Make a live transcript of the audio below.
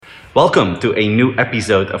Welcome to a new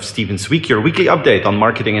episode of Stephen's Week, your weekly update on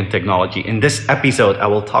marketing and technology. In this episode, I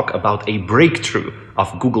will talk about a breakthrough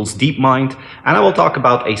of Google's DeepMind, and I will talk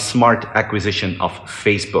about a smart acquisition of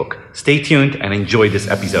Facebook. Stay tuned and enjoy this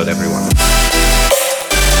episode, everyone.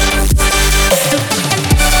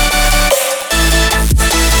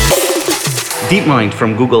 DeepMind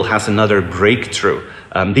from Google has another breakthrough.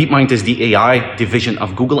 DeepMind is the AI division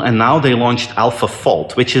of Google, and now they launched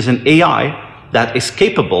AlphaFold, which is an AI that is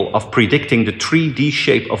capable of predicting the 3D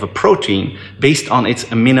shape of a protein based on its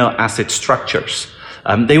amino acid structures.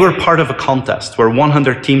 They were part of a contest where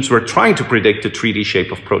 100 teams were trying to predict the 3D shape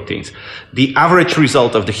of proteins. The average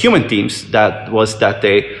result of the human teams was that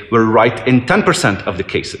they were right in 10% of the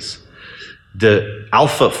cases. The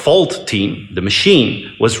AlphaFold team, the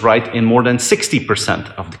machine, was right in more than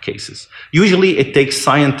 60% of the cases. Usually it takes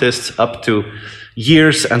scientists up to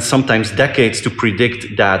years and sometimes decades to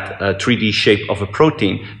predict that 3D shape of a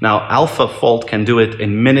protein. Now, AlphaFold can do it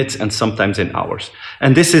in minutes and sometimes in hours.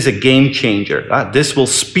 And this is a game changer. This will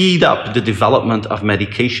speed up the development of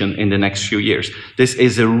medication in the next few years. This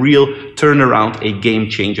is a real turnaround, a game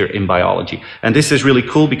changer in biology. And this is really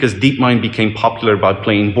cool because DeepMind became popular by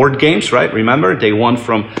playing board games, right? Remember, they won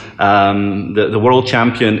from the world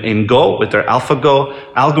champion in Go with their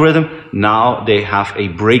AlphaGo algorithm. Now they have a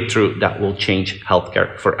breakthrough that will change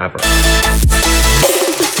healthcare forever.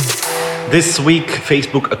 This week,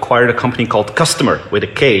 Facebook acquired a company called Kustomer, with a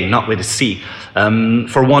K, not with a C,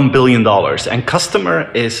 for $1 billion. And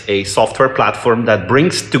Kustomer is a software platform that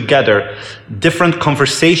brings together different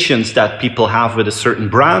conversations that people have with a certain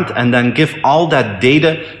brand and then give all that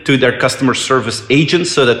data to their customer service agents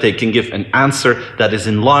so that they can give an answer that is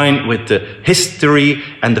in line with the history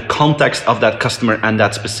and the context of that customer and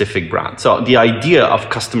that specific brand. So the idea of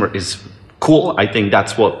Kustomer is cool. I think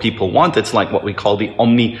that's what people want. It's like what we call the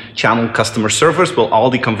omni-channel customer service, where all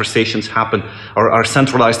the conversations happen or are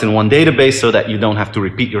centralized in one database so that you don't have to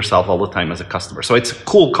repeat yourself all the time as a customer. So it's a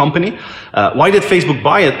cool company. Why did Facebook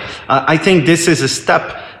buy it? I think this is a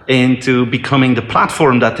step into becoming the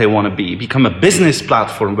platform that they want to become a business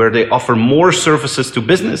platform where they offer more services to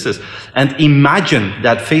businesses. And imagine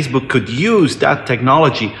that Facebook could use that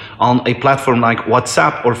technology on a platform like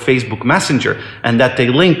WhatsApp or Facebook Messenger, and that they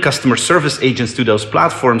link customer service agents to those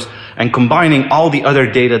platforms, and combining all the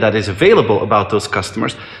other data that is available about those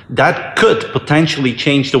customers, that could potentially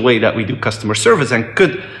change the way that we do customer service and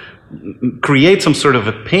could create some sort of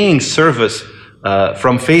a paying service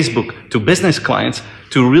from Facebook to business clients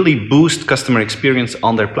to really boost customer experience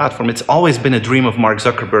on their platform. It's always been a dream of Mark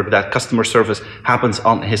Zuckerberg that customer service happens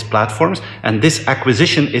on his platforms, and this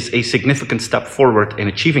acquisition is a significant step forward in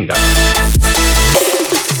achieving that.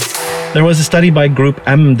 There was a study by Group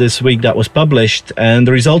M this week that was published, and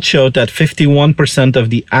the results showed that 51% of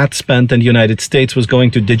the ad spend in the United States was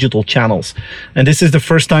going to digital channels. And this is the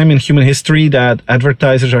first time in human history that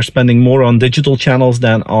advertisers are spending more on digital channels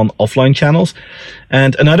than on offline channels.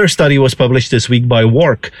 And another study was published this week by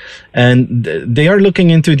WARC, and they are looking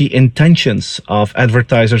into the intentions of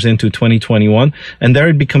advertisers into 2021. And there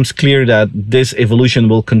it becomes clear that this evolution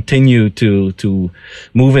will continue to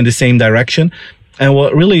move in the same direction. And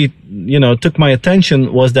what really, took my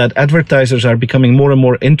attention was that advertisers are becoming more and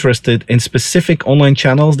more interested in specific online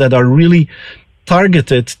channels that are really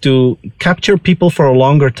targeted to capture people for a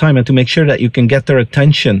longer time and to make sure that you can get their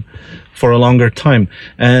attention for a longer time.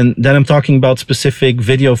 And then I'm talking about specific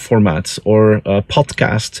video formats or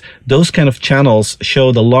podcasts. Those kind of channels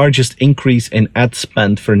show the largest increase in ad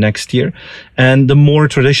spend for next year. And the more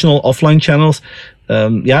traditional offline channels,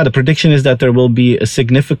 the prediction is that there will be a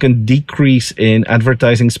significant decrease in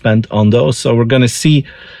advertising spend on those. So we're going to see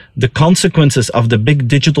the consequences of the big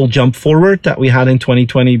digital jump forward that we had in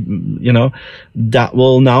 2020, that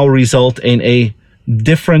will now result in a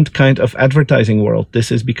different kind of advertising world. This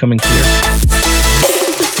is becoming clear.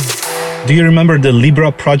 Do you remember the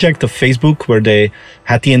Libra project of Facebook, where they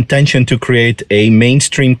had the intention to create a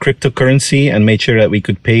mainstream cryptocurrency and made sure that we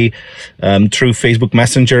could pay through Facebook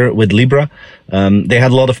Messenger with Libra? They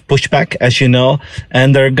had a lot of pushback, as you know,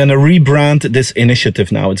 and they're going to rebrand this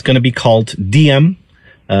initiative now. It's going to be called Diem.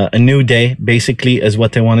 A new day, basically, is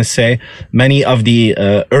what they want to say. Many of the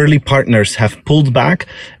early partners have pulled back,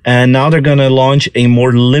 and now they're going to launch a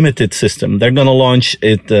more limited system. They're going to launch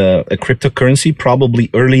a cryptocurrency probably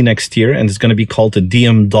early next year, and it's going to be called the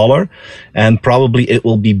Diem dollar. And probably it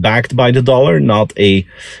will be backed by the dollar, not a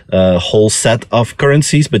whole set of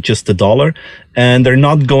currencies, but just the dollar. And they're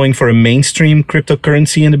not going for a mainstream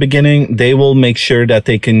cryptocurrency in the beginning. They will make sure that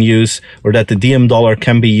they can use, or that the Diem dollar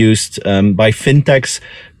can be used by fintechs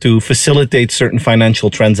to facilitate certain financial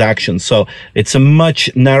transactions. So it's a much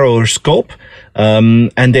narrower scope.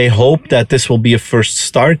 And they hope that this will be a first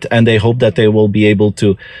start, and they hope that they will be able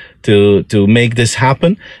to make this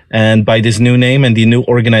happen. And by this new name and the new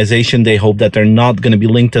organization, they hope that they're not going to be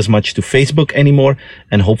linked as much to Facebook anymore.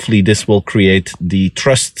 And hopefully this will create the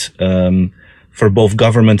trust, for both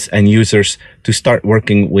governments and users to start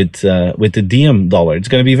working with the Diem dollar. It's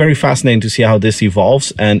going to be very fascinating to see how this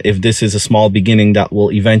evolves, and if this is a small beginning that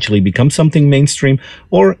will eventually become something mainstream,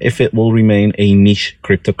 or if it will remain a niche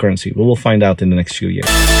cryptocurrency. We will find out in the next few years.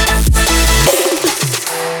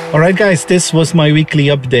 All right, guys, this was my weekly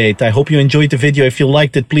update. I hope you enjoyed the video. If you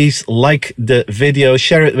liked it, please like the video,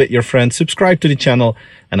 share it with your friends, subscribe to the channel,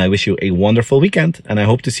 and I wish you a wonderful weekend, and I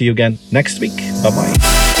hope to see you again next week.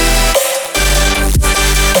 Bye-bye.